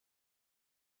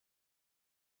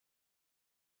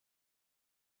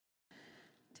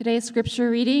Today's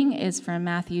scripture reading is from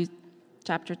Matthew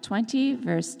chapter 20,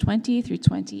 verse 20 through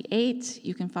 28.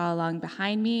 You can follow along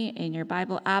behind me in your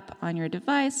Bible app on your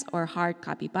device or hard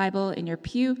copy Bible in your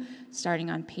pew, starting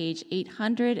on page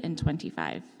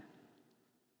 825.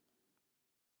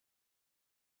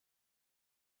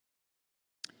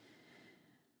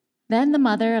 Then the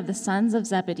mother of the sons of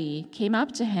Zebedee came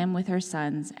up to him with her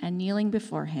sons, and kneeling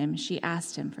before him, she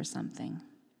asked him for something.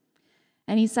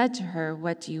 And he said to her,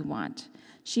 "What do you want?"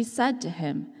 She said to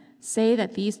him, "Say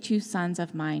that these 2 sons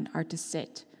of mine are to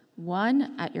sit,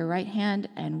 one at your right hand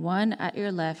and one at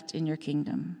your left in your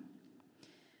kingdom."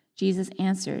 Jesus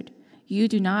answered, "You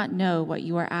do not know what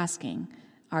you are asking.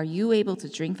 Are you able to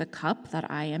drink the cup that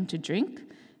I am to drink?"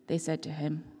 They said to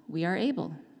him, "We are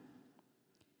able."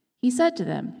 He said to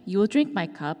them, "You will drink my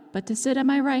cup, but to sit at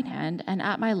my right hand and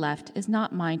at my left is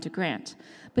not mine to grant,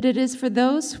 but it is for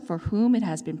those for whom it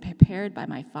has been prepared by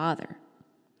my Father."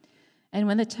 And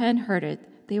when the 10 heard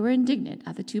it, they were indignant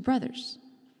at the 2 brothers.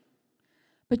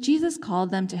 But Jesus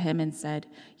called them to him and said,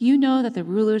 "You know that the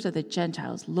rulers of the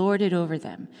Gentiles lord it over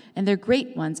them, and their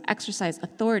great ones exercise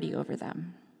authority over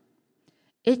them.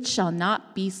 It shall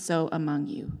not be so among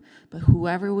you, but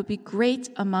whoever would be great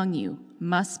among you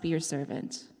must be your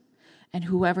servant, and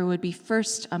whoever would be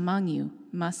first among you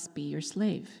must be your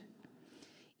slave.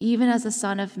 Even as the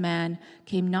Son of Man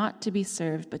came not to be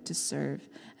served, but to serve,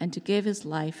 and to give his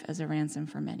life as a ransom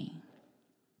for many."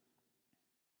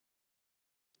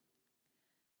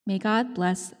 May God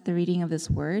bless the reading of this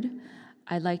word.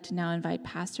 I'd like to now invite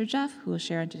Pastor Jeff, who will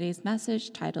share on today's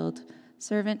message titled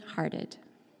Servant Hearted.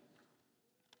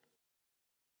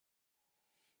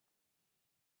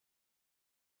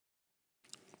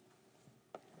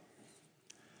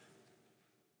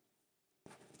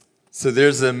 So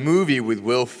there's a movie with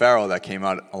Will Ferrell that came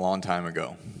out a long time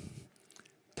ago.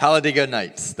 Talladega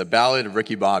Nights, The Ballad of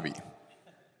Ricky Bobby.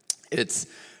 It's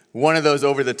one of those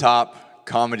over-the-top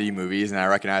comedy movies, and I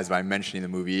recognize by mentioning the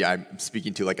movie, I'm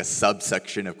speaking to like a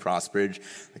subsection of Crossbridge,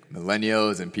 like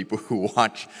millennials and people who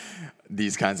watch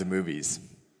these kinds of movies.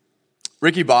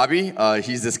 Ricky Bobby,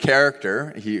 he's this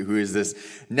character who is this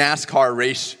NASCAR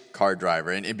race car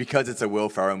driver, and because it's a Will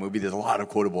Ferrell movie, there's a lot of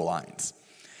quotable lines.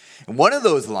 And one of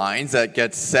those lines that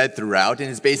gets said throughout, and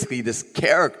is basically this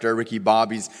character, Ricky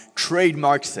Bobby's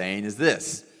trademark saying, is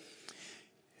this: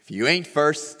 "If you ain't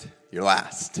first, you're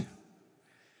last."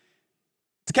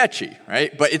 It's catchy,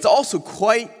 right? But it's also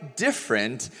quite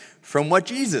different from what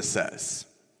Jesus says.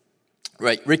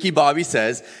 Right? Ricky Bobby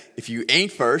says, "If you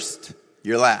ain't first,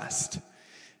 you're last."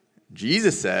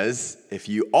 Jesus says, "If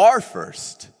you are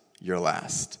first, you're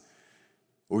last."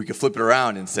 Or we could flip it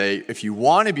around and say, "If you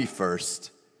want to be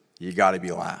first, you got to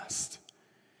be last."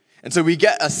 And so we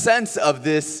get a sense of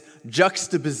this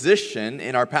juxtaposition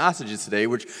in our passages today,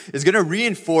 which is going to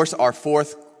reinforce our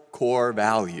 4th core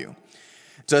value.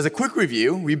 So as a quick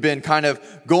review, we've been kind of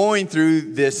going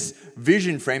through this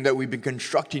vision frame that we've been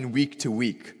constructing week to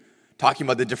week, talking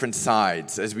about the different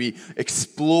sides as we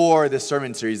explore this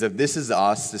sermon series of This Is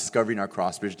Us, Discovering Our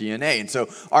Crossbridge DNA. And so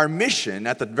our mission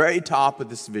at the very top of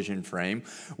this vision frame,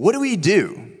 what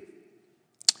do?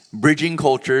 Bridging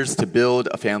cultures to build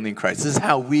a family in Christ. This is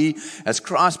how we, as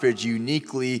Crossbridge,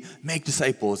 uniquely make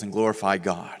disciples and glorify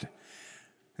God.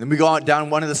 And then we go down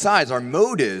one of the sides, our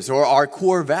motives or our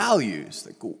core values.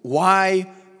 Like, why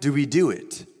do we do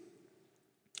it?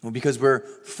 Well, because we're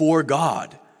for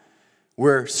God.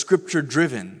 We're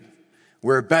scripture-driven.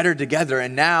 We're better together.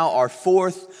 And now our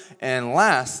 4th and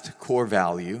last core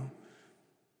value,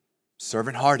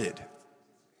 servant-hearted.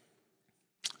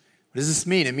 What does this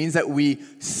mean? It means that we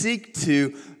seek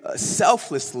to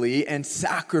selflessly and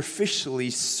sacrificially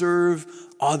serve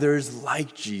others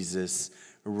like Jesus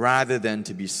rather than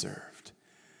to be served.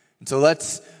 And so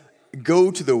let's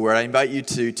go to the Word. I invite you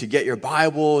to get your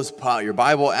Bibles, your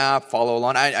Bible app, follow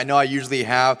along. I know I usually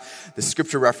have the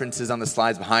scripture references on the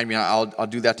slides behind me. I'll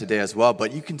do that today as well.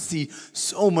 But you can see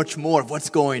so much more of what's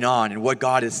going on and what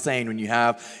God is saying when you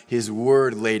have His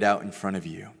Word laid out in front of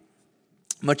you.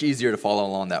 Much easier to follow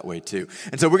along that way too.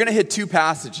 And so we're going to hit 2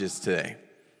 passages today.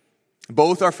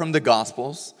 Both are from the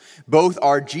Gospels. Both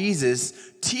are Jesus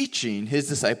teaching His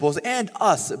disciples and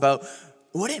us about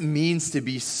what it means to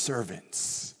be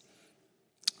servants.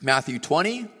 Matthew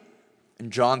 20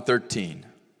 and John 13.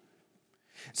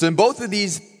 So in both of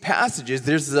these passages,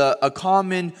 there's a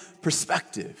common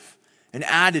perspective, an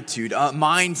attitude, a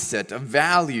mindset, a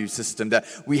value system that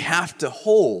we have to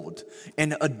hold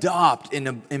and adopt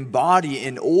and embody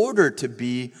in order to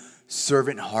be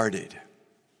servant-hearted.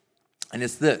 And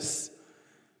it's this: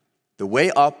 the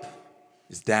way up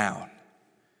is down.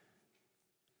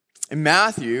 In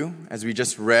Matthew, as we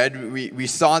just read, we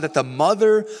saw that the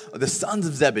mother of the sons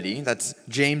of Zebedee, that's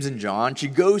James and John, she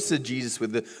goes to Jesus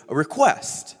with a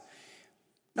request.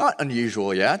 Not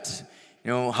unusual yet.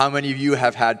 How many of you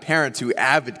have had parents who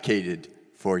advocated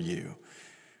for you?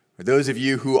 For those of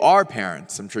you who are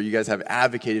parents, I'm sure you guys have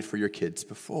advocated for your kids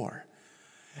before.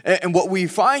 And what we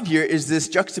find here is this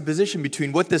juxtaposition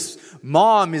between what this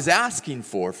mom is asking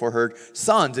for her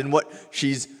sons and what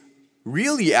she's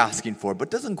really asking for, but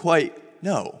doesn't quite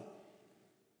know.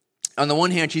 On the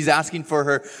one hand, she's asking for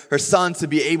her sons to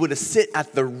be able to sit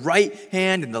at the right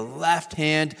hand and the left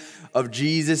hand of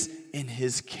Jesus in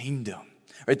his kingdom.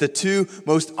 Right, the two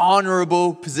most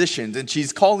honorable positions, and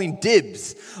she's calling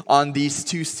dibs on these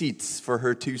two seats for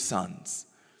her two sons.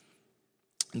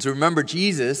 And so remember,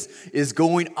 Jesus is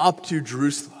going up to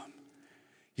Jerusalem.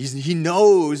 He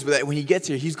knows that when he gets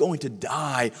here, he's going to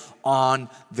die on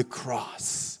the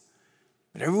cross.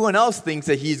 But everyone else thinks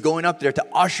that he's going up there to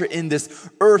usher in this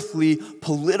earthly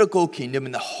political kingdom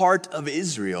in the heart of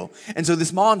Israel. And so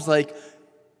this mom's like,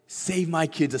 save my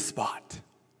kids a spot.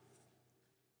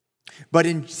 But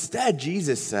instead,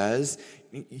 Jesus says,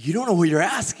 you don't know what you're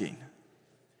asking.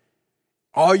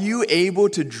 Are you able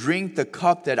to drink the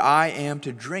cup that I am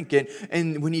to drink?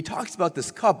 And when he talks about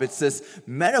this cup, it's this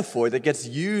metaphor that gets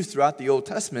used throughout the Old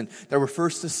Testament that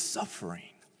refers to suffering.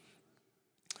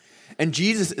 And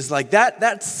Jesus is like,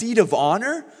 that seat of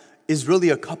honor is really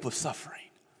a cup of suffering.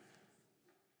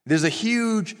 There's a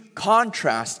huge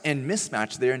contrast and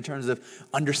mismatch there in terms of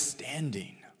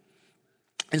understanding.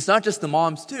 It's not just the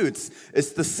moms too,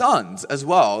 it's the sons as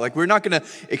well. Like, we're not going to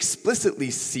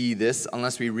explicitly see this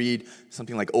unless we read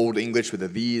something like Old English with the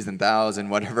these and thous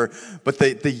and whatever. But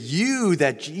the you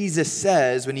that Jesus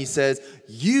says when he says,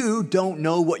 you don't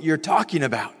know what you're talking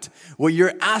about, what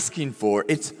you're asking for,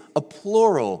 it's a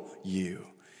plural you.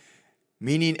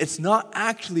 Meaning it's not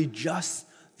actually just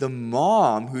the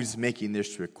mom who's making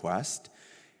this request,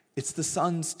 it's the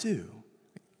sons too.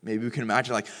 Maybe we can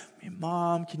imagine like, hey,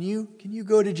 Mom, can you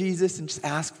go to Jesus and just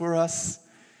ask for us?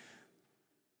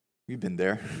 We've been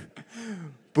there.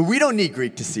 But we don't need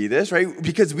Greek to see this, right?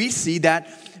 Because we see that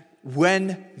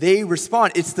when they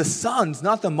respond, it's the sons,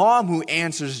 not the mom, who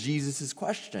answers Jesus'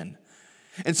 question.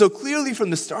 And so clearly from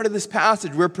the start of this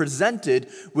passage, we're presented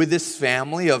with this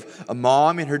family of a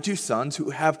mom and her two sons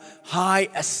who have high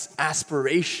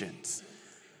aspirations,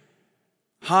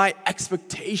 high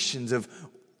expectations of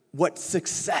what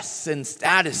success and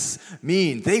status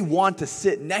mean. They want to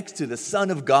sit next to the Son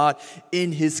of God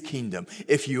in his kingdom.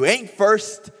 If you ain't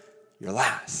first, you're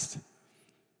last.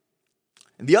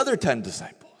 And the other 10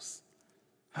 disciples,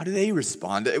 how do they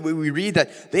respond? We read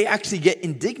that they actually get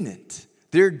indignant.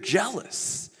 They're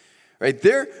jealous, right?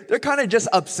 They're kind of just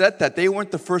upset that they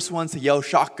weren't the first ones to yell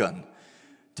shotgun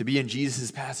to be in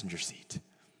Jesus' passenger seat.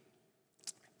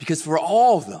 Because for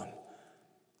all of them,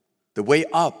 the way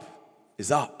up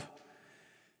is up.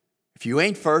 If you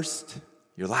ain't first,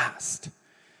 you're last.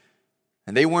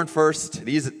 And they weren't first,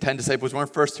 these 10 disciples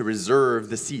weren't first to reserve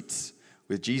the seats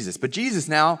with Jesus. But Jesus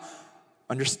now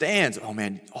understands, oh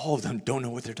man, all of them don't know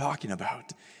what they're talking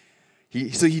about.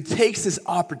 So he takes this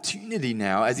opportunity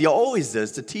now, as he always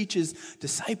does, to teach his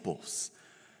disciples,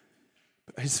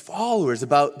 his followers,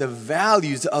 about the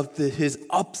values of his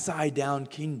upside-down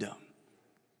kingdom,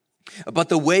 about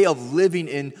the way of living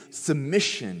in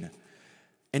submission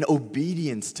and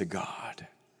obedience to God,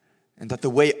 and that the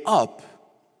way up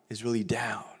is really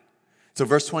down. So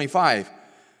verse 25,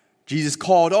 Jesus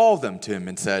called all of them to him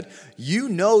and said, you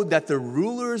know that the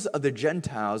rulers of the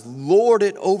Gentiles lord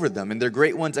it over them, and their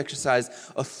great ones exercise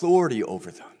authority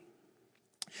over them.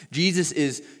 Jesus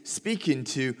is speaking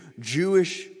to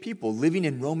Jewish people living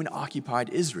in Roman-occupied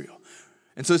Israel.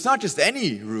 And so it's not just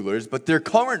any rulers, but they're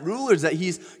current rulers that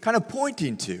he's kind of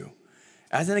pointing to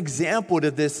as an example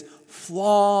to this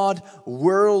flawed,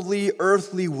 worldly,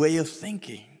 earthly way of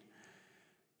thinking.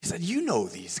 He said, you know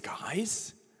these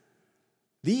guys.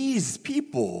 These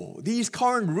people, these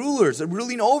current rulers are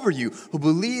ruling over you, who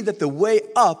believe that the way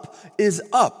up is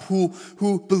up, who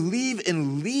believe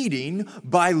in leading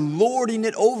by lording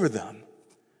it over them,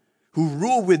 who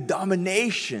rule with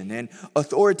domination and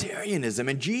authoritarianism.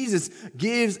 And Jesus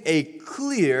gives a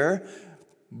clear,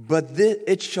 but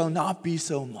it shall not be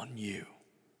so among you.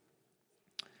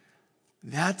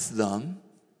 That's them.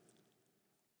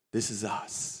 This is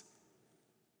us.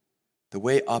 The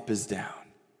way up is down.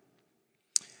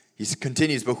 He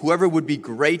continues, but whoever would be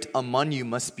great among you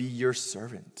must be your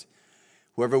servant.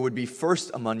 Whoever would be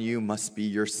first among you must be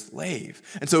your slave.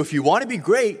 And so if you want to be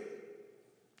great,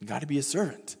 you got to be a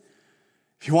servant.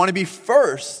 If you want to be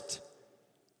first,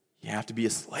 you have to be a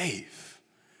slave.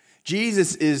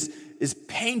 Jesus is is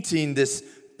painting this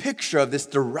picture of this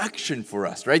direction for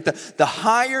us, right? The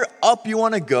higher up you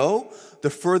want to go, the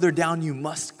further down you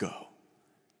must go.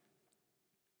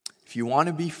 If you want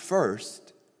to be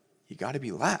first, you got to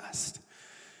be last.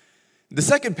 The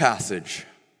second passage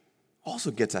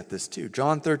also gets at this too.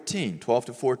 John 13, 12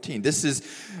 to 14. This is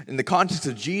in the context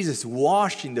of Jesus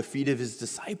washing the feet of his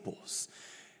disciples.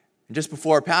 And just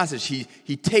before our passage,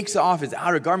 he takes off his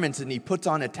outer garments and he puts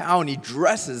on a towel and he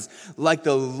dresses like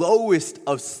the lowest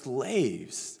of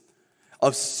slaves,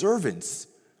 of servants,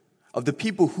 of the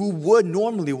people who would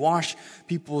normally wash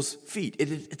people's feet.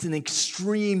 It's an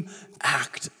extreme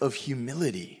act of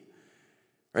humility.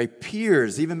 Right?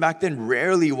 Peers, even back then,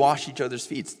 rarely washed each other's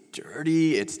feet. It's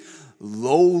dirty, it's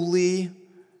lowly,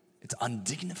 it's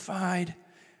undignified.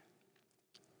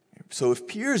 So if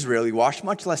peers rarely wash,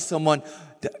 much less someone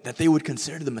that they would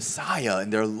consider the Messiah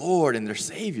and their Lord and their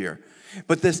Savior.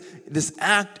 But this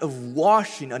act of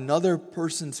washing another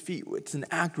person's feet, it's an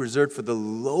act reserved for the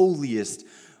lowliest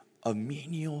of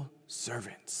menial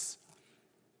servants.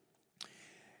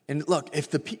 And look, if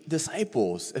the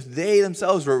disciples, if they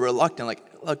themselves were reluctant, like,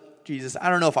 look, Jesus, I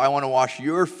don't know if I want to wash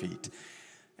your feet,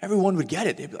 everyone would get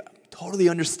it. They'd be like, totally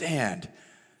understand.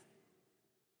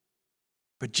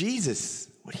 But Jesus,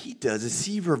 what he does is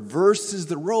he reverses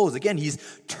the roles. Again, he's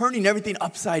turning everything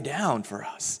upside down for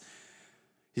us.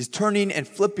 He's turning and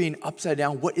flipping upside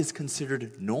down what is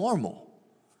considered normal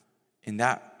in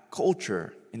that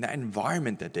culture, in that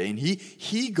environment that day. And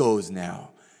he goes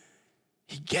now.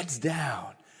 He gets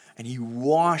down and he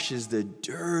washes the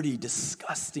dirty,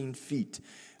 disgusting feet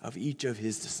of each of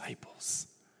his disciples.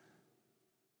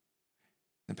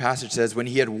 The passage says, when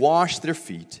he had washed their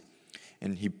feet,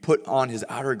 and he put on his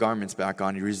outer garments back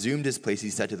on, he resumed his place.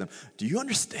 He said to them, do you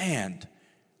understand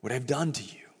what I've done to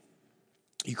you?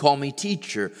 You call me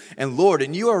teacher and Lord,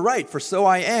 and you are right, for so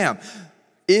I am.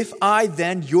 If I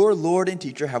then, your Lord and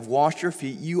teacher, have washed your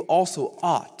feet, you also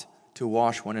ought to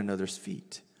wash one another's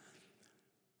feet.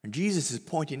 And Jesus is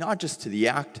pointing not just to the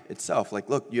act itself, like,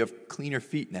 look, you have cleaner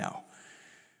feet now,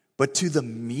 but to the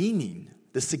meaning,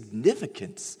 the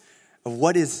significance of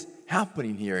what is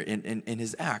happening here in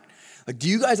his act. Like, do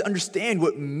you guys understand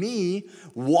what me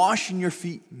washing your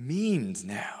feet means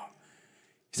now?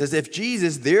 He says, if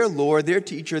Jesus, their Lord, their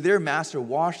teacher, their master,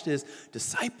 washed his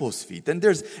disciples' feet, then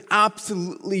there's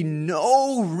absolutely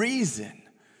no reason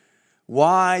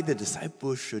why the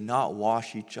disciples should not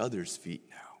wash each other's feet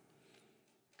now.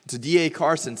 So D.A.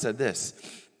 Carson said this,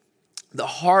 the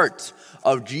heart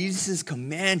of Jesus'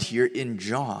 command here in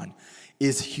John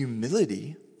is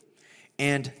humility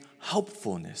and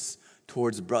helpfulness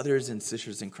towards brothers and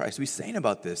sisters in Christ. We sang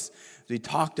about this. We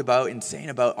talked about and sang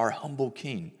about our humble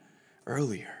King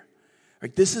earlier.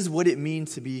 Right? This is what it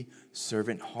means to be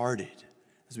servant-hearted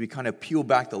as we kind of peel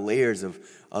back the layers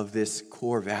of this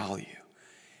core value.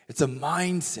 It's a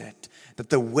mindset that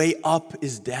the way up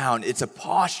is down. It's a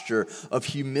posture of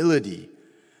humility,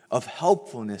 of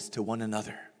helpfulness to one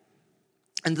another.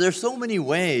 And there's so many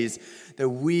ways that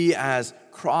we as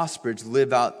Crossbridge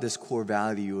live out this core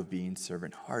value of being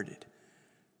servant-hearted.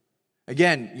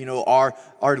 Again,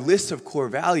 our list of core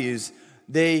values,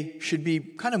 they should be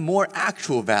kind of more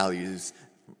actual values,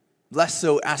 less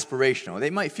so aspirational.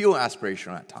 They might feel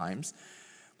aspirational at times,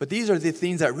 but these are the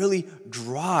things that really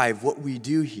drive what we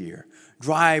do here,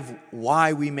 drive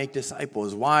why we make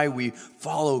disciples, why we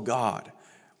follow God,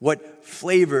 what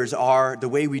flavors are the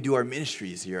way we do our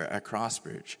ministries here at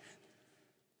Crossbridge.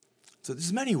 So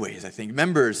there's many ways, I think.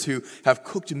 Members who have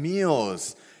cooked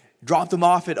meals, dropped them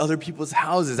off at other people's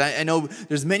houses. I know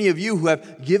there's many of you who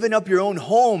have given up your own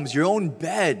homes, your own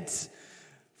beds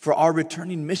for our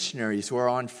returning missionaries who are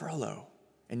on furlough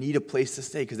and need a place to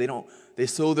stay because they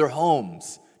sold their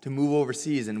homes to move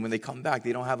overseas, and when they come back,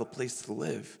 they don't have a place to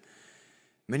live.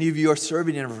 Many of you are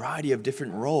serving in a variety of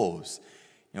different roles.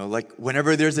 Like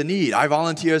whenever there's a need, I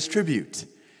volunteer as tribute.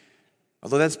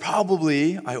 Although that's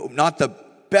probably, I hope, not the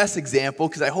best example,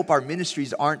 because I hope our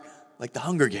ministries aren't like the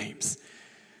Hunger Games.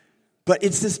 But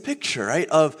it's this picture, right,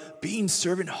 of being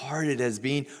servant-hearted as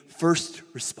being first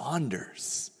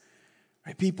responders.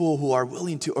 Right? People who are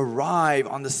willing to arrive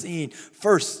on the scene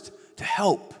first to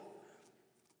help.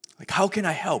 Like, how can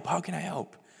I help? How can I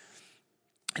help?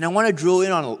 And I want to drill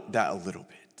in on that a little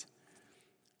bit.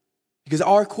 Because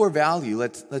our core value,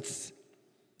 let's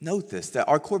note this, that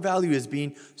our core value is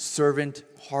being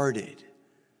servant-hearted.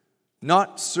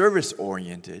 Not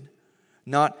service-oriented,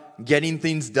 not getting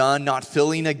things done, not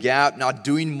filling a gap, not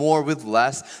doing more with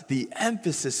less. The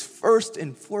emphasis, first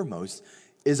and foremost,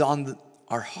 is on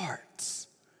our hearts.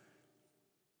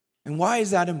 And why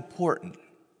is that important?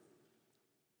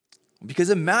 Because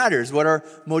it matters what our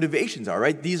motivations are,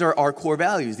 right? These are our core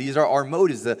values. These are our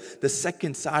motives, the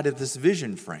second side of this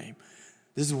vision frame.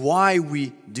 This is why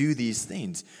we do these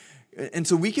things. And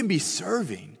so we can be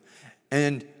serving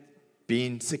and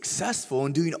being successful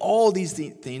and doing all these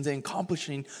things and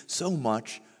accomplishing so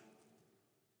much,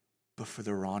 but for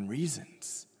the wrong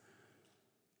reasons.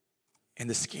 And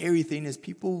the scary thing is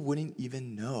people wouldn't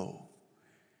even know.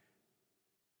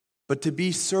 But to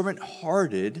be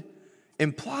servant-hearted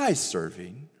implies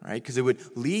serving, right? Because it would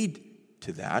lead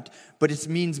to that, but it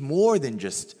means more than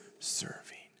just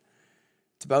serving.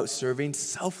 It's about serving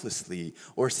selflessly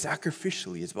or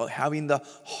sacrificially. It's about having the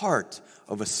heart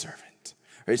of a servant.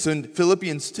 Right? So in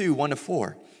Philippians 2,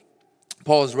 1-4,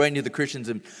 Paul is writing to the Christians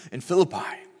in Philippi,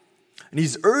 and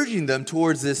he's urging them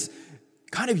towards this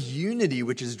kind of unity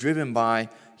which is driven by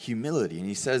humility. And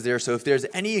he says there, so if there's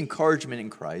any encouragement in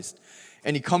Christ,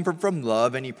 any comfort from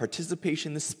love, any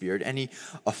participation in the Spirit, any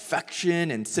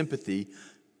affection and sympathy,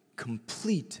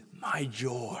 complete my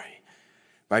joy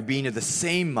by being of the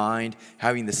same mind,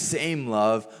 having the same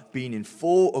love, being in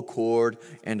full accord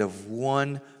and of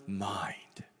one mind.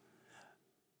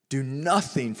 Do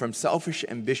nothing from selfish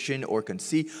ambition or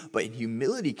conceit, but in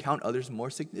humility count others more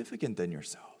significant than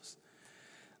yourselves.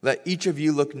 Let each of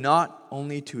you look not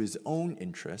only to his own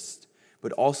interest,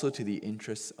 but also to the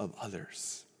interests of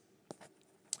others.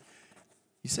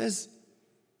 He says,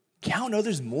 count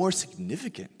others more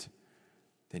significant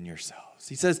than yourselves.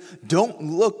 He says, don't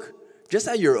look just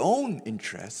at your own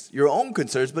interests, your own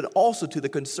concerns, but also to the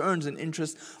concerns and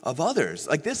interests of others.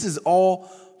 Like, this is all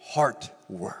heart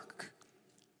work.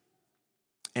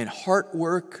 And heart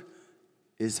work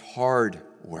is hard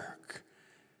work.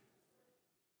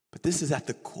 But this is at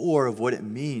the core of what it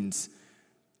means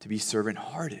to be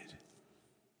servant-hearted.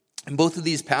 And both of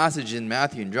these passages in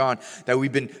Matthew and John that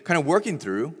we've been kind of working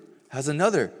through has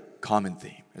another common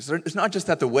theme. It's not just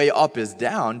that the way up is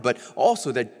down, but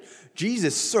also that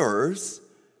Jesus serves,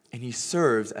 and he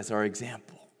serves as our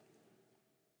example.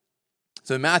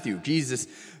 So in Matthew, Jesus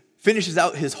finishes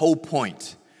out his whole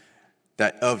point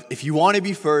that of if you want to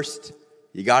be first,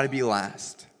 you got to be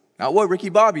last. Not what Ricky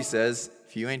Bobby says,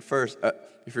 if you ain't first,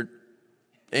 if you're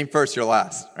ain't first, you're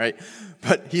last, right?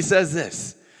 But he says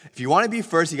this, if you want to be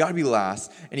first, you got to be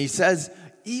last. And he says,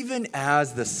 even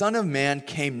as the Son of Man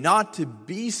came not to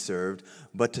be served,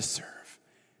 but to serve,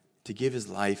 to give his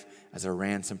life as a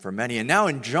ransom for many. And now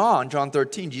in John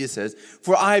 13, Jesus says,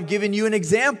 for I have given you an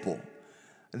example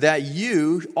that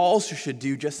you also should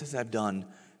do just as I've done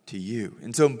to you.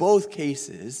 And so in both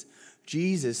cases,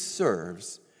 Jesus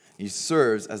serves. He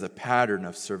serves as a pattern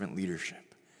of servant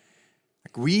leadership.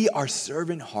 Like, we are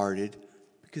servant-hearted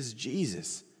because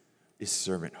Jesus is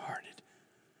servant-hearted.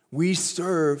 We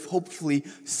serve, hopefully,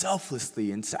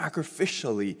 selflessly and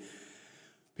sacrificially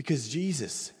because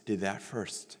Jesus did that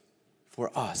first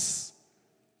for us,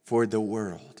 for the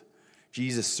world.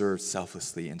 Jesus serves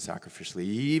selflessly and sacrificially.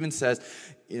 He even says,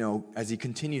 as he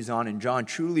continues on in John,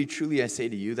 truly, truly, I say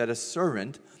to you that a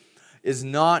servant is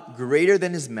not greater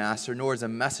than his master, nor is a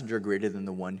messenger greater than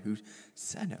the one who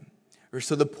sent him.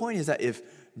 So the point is that if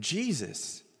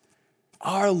Jesus,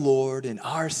 our Lord and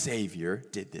our Savior,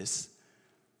 did this,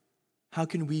 how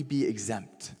can we be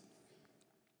exempt?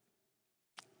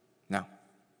 Now,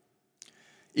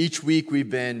 each week we've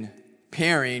been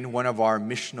pairing one of our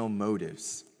missional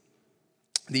motives,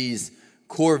 these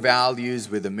core values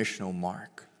with a missional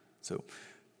mark. So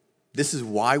this is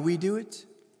why we do it.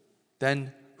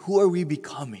 Then who are we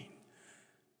becoming?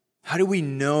 How do we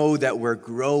know that we're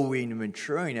growing and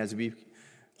maturing as we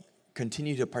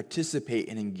continue to participate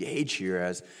and engage here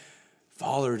as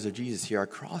followers of Jesus here at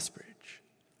Crossbridge?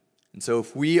 And so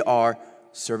if we are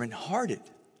servant-hearted,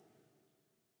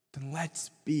 then let's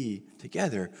be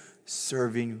together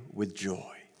serving with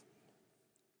joy.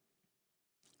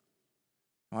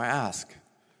 Now I ask,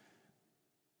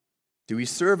 do we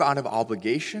serve out of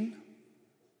obligation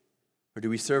or do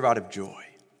we serve out of joy?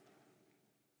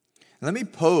 And let me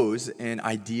pose an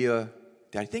idea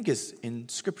that I think is in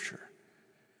Scripture.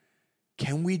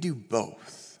 Can we do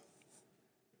both?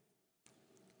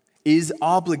 Is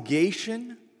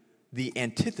obligation the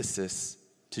antithesis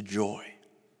to joy?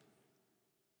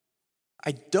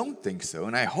 I don't think so,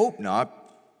 and I hope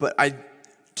not, but I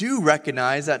do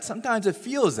recognize that sometimes it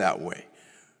feels that way.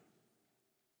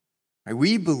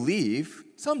 We believe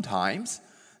sometimes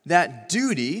that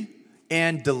duty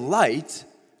and delight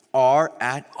are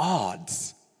at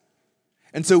odds.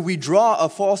 And so we draw a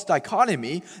false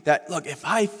dichotomy that, look, if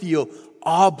I feel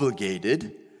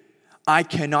obligated, I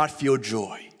cannot feel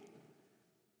joy.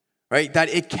 Right? That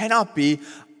it cannot be,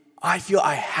 I feel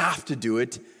I have to do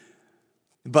it,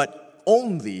 but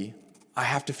only I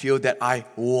have to feel that I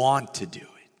want to do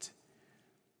it.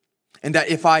 And that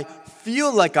if I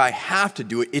feel like I have to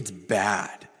do it, it's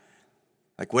bad.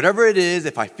 Like whatever it is,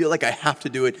 if I feel like I have to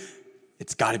do it,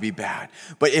 it's got to be bad.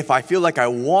 But if I feel like I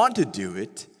want to do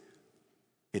it,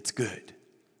 it's good.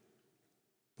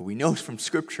 But we know from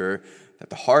Scripture that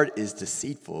the heart is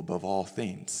deceitful above all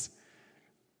things.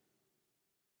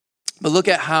 But look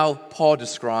at how Paul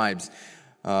describes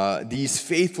these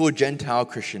faithful Gentile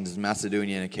Christians in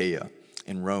Macedonia and Achaia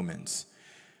in Romans.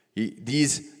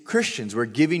 These Christians were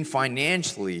giving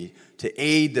financially to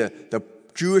aid the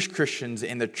Jewish Christians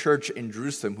in the church in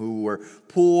Jerusalem who were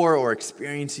poor or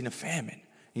experiencing a famine.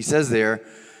 He says there,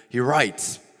 he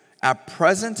writes, "At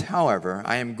present, however,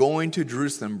 I am going to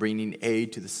Jerusalem bringing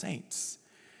aid to the saints.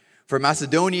 For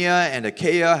Macedonia and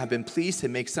Achaia have been pleased to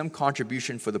make some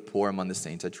contribution for the poor among the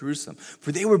saints at Jerusalem,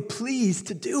 for they were pleased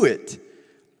to do it.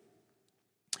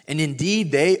 And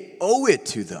indeed, they owe it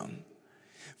to them.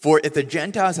 For if the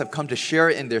Gentiles have come to share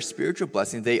in their spiritual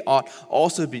blessings, they ought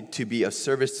also to be of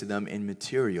service to them in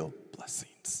material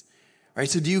blessings." Right?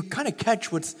 So do you kind of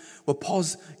catch what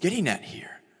Paul's getting at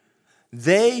here?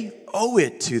 They owe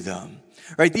it to them.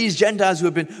 Right? These Gentiles who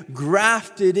have been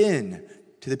grafted in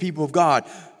to the people of God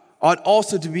ought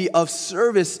also to be of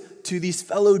service to these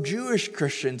fellow Jewish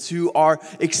Christians who are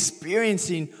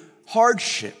experiencing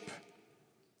hardship,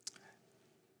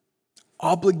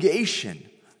 obligation,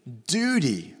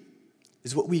 duty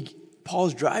is what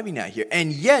Paul's driving at here.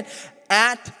 And yet,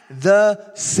 at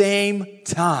the same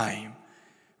time,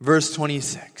 verse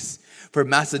 26, for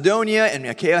Macedonia and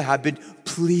Achaia have been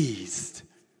pleased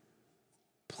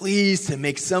to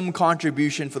make some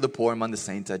contribution for the poor among the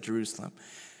saints at Jerusalem.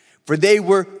 For they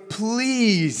were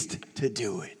pleased to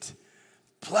do it.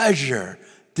 Pleasure,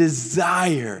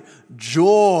 desire,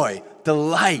 joy,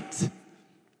 delight.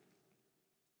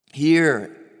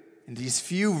 Here, in these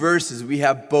few verses, we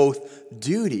have both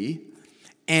duty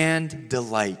and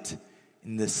delight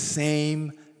in the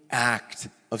same act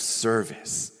of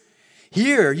service.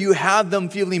 Here, you have them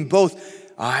feeling both,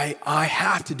 I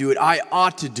have to do it, I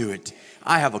ought to do it,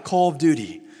 I have a call of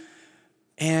duty,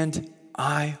 and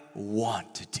I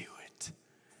want to do it.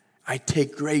 I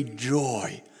take great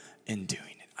joy in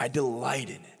doing it. I delight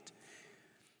in it.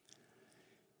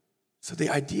 So the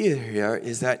idea here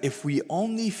is that if we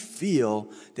only feel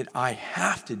that I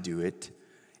have to do it,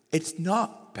 it's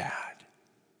not bad.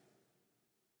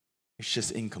 It's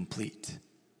just incomplete.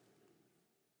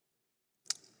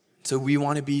 So we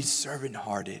want to be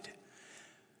servant-hearted.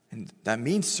 And that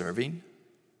means serving.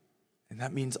 And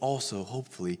that means also,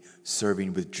 hopefully,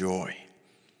 serving with joy.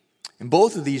 And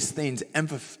both of these things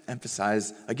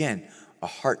emphasize, again, a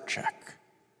heart check,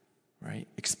 right?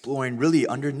 Exploring really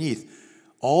underneath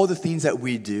all the things that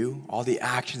we do, all the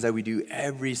actions that we do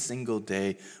every single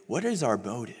day. What is our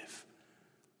motive?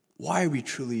 Why are we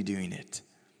truly doing it?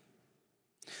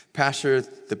 Pastor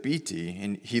Thabiti,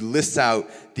 and he lists out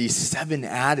these 7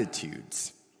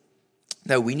 attitudes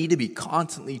that we need to be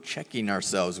constantly checking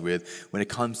ourselves with when it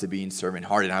comes to being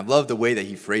servant-hearted. And I love the way that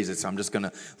he phrases it, so I'm just going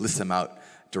to list them out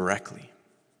directly.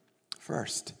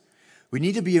 First, we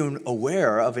need to be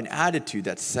aware of an attitude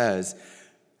that says,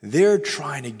 they're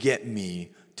trying to get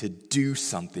me to do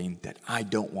something that I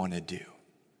don't want to do.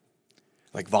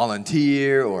 Like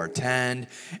volunteer or attend.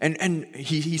 And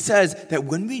he says that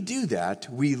when we do that,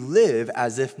 we live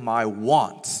as if my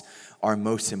wants are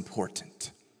most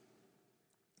important.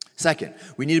 Second,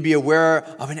 we need to be aware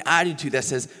of an attitude that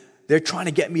says, they're trying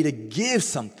to get me to give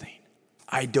something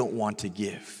I don't want to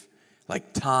give.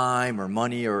 Like time or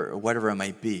money or whatever it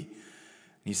might be.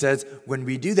 And he says, when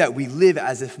we do that, we live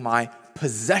as if my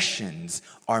possessions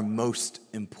are most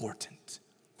important.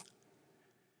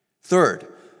 Third,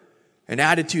 an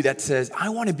attitude that says, I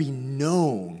want to be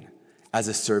known as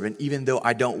a servant, even though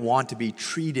I don't want to be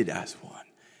treated as one.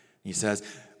 He says,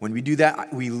 when we do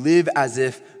that, we live as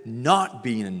if not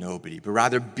being a nobody, but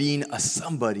rather being a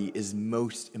somebody is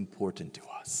most important to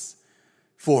us.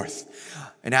 Fourth,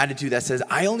 an attitude that says,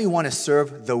 I only want to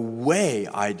serve the way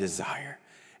I desire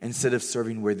instead of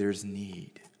serving where there's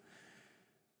need.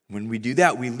 When we do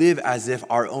that, we live as if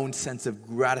our own sense of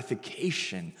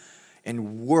gratification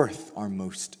and worth are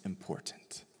most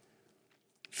important.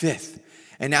 Fifth,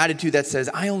 an attitude that says,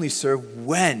 I only serve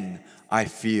when I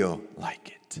feel like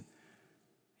it.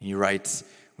 And he writes,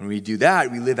 when we do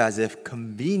that, we live as if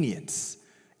convenience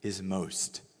is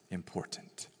most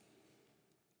important.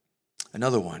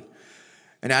 Another one,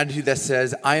 an attitude that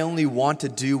says, I only want to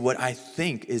do what I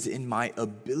think is in my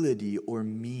ability or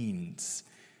means.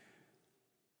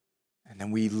 And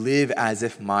then we live as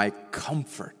if my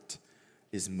comfort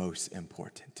is most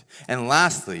important. And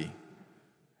lastly,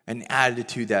 An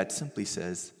attitude that simply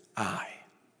says, I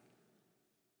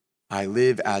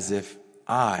live as if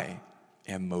I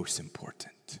am most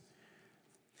important.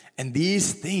 And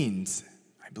these things,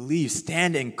 I believe,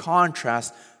 stand in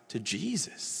contrast to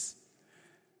Jesus.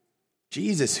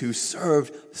 Jesus, who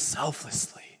served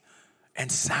selflessly and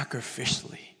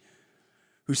sacrificially,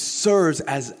 who serves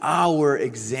as our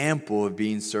example of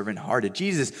being servant-hearted.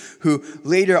 Jesus, who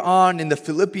later on in the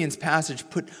Philippians passage,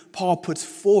 Paul puts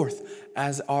forth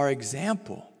as our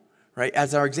example. Right,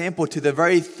 as our example to the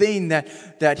very thing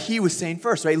that he was saying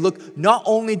first, right? Look not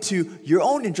only to your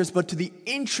own interests, but to the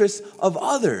interests of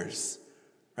others,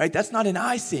 right? That's not an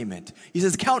I statement. He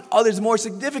says, count others more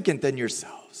significant than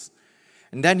yourselves.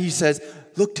 And then he says,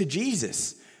 look to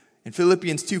Jesus. In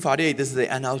Philippians 2:5-8, this is the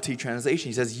NLT translation.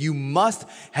 He says, you must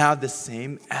have the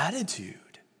same attitude.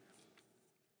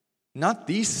 Not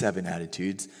these 7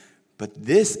 attitudes, but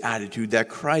this attitude that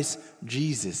Christ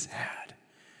Jesus had.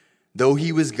 Though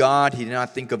he was God, he did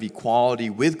not think of equality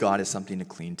with God as something to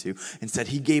cling to. Instead,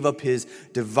 he gave up his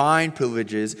divine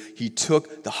privileges. He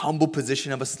took the humble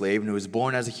position of a slave and was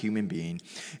born as a human being.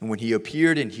 And when he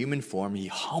appeared in human form, he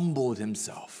humbled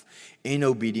himself in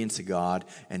obedience to God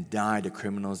and died a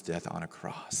criminal's death on a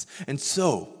cross. And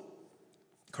so,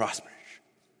 Crossbridge,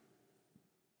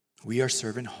 we are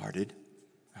servant-hearted.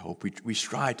 I hope we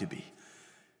strive to be.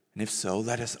 And if so,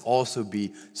 let us also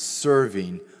be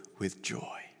serving with joy.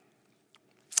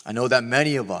 I know that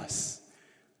many of us,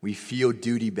 we feel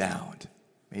duty-bound.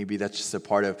 Maybe that's just a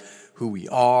part of who we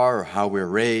are or how we're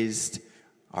raised,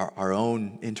 our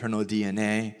own internal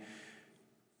DNA.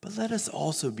 But let us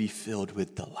also be filled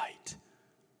with delight.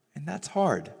 And that's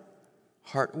hard.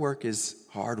 Hard work is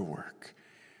hard work.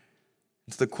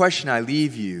 It's the question I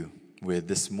leave you with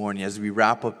this morning as we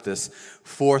wrap up this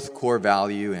 4th core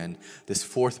value and this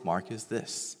 4th mark is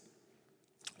this.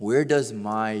 Where does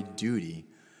my duty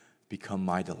become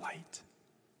my delight?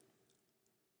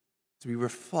 As we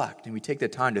reflect and we take the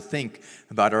time to think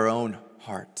about our own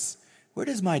hearts, where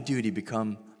does my duty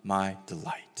become my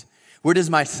delight? Where does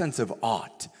my sense of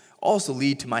ought also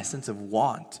lead to my sense of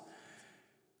want?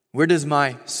 Where does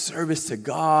my service to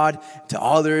God, to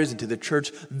others, and to the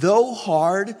church, though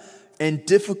hard and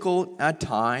difficult at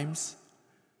times,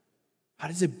 how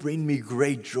does it bring me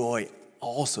great joy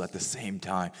also at the same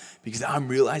time? Because I'm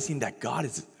realizing that God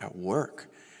is at work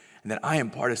and that I am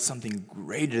part of something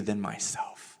greater than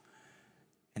myself.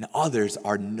 And others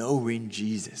are knowing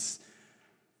Jesus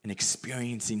and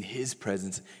experiencing his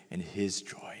presence and his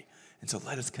joy. And so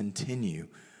let us continue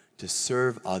to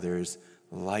serve others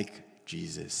like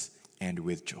Jesus and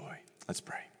with joy. Let's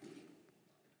pray.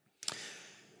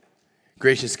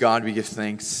 Gracious God, we give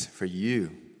thanks for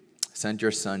you. Sent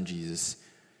your son, Jesus.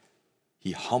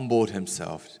 He humbled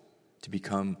himself to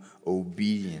become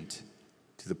obedient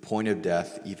to the point of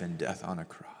death, even death on a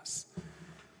cross.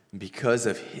 And because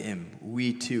of him,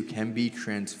 we too can be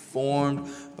transformed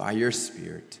by your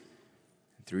Spirit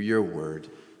and through your word,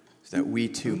 so that we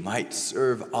too might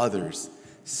serve others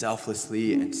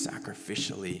selflessly and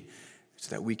sacrificially,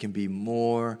 so that we can be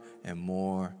more and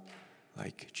more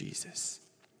like Jesus.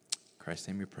 In Christ's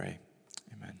name we pray.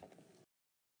 Amen.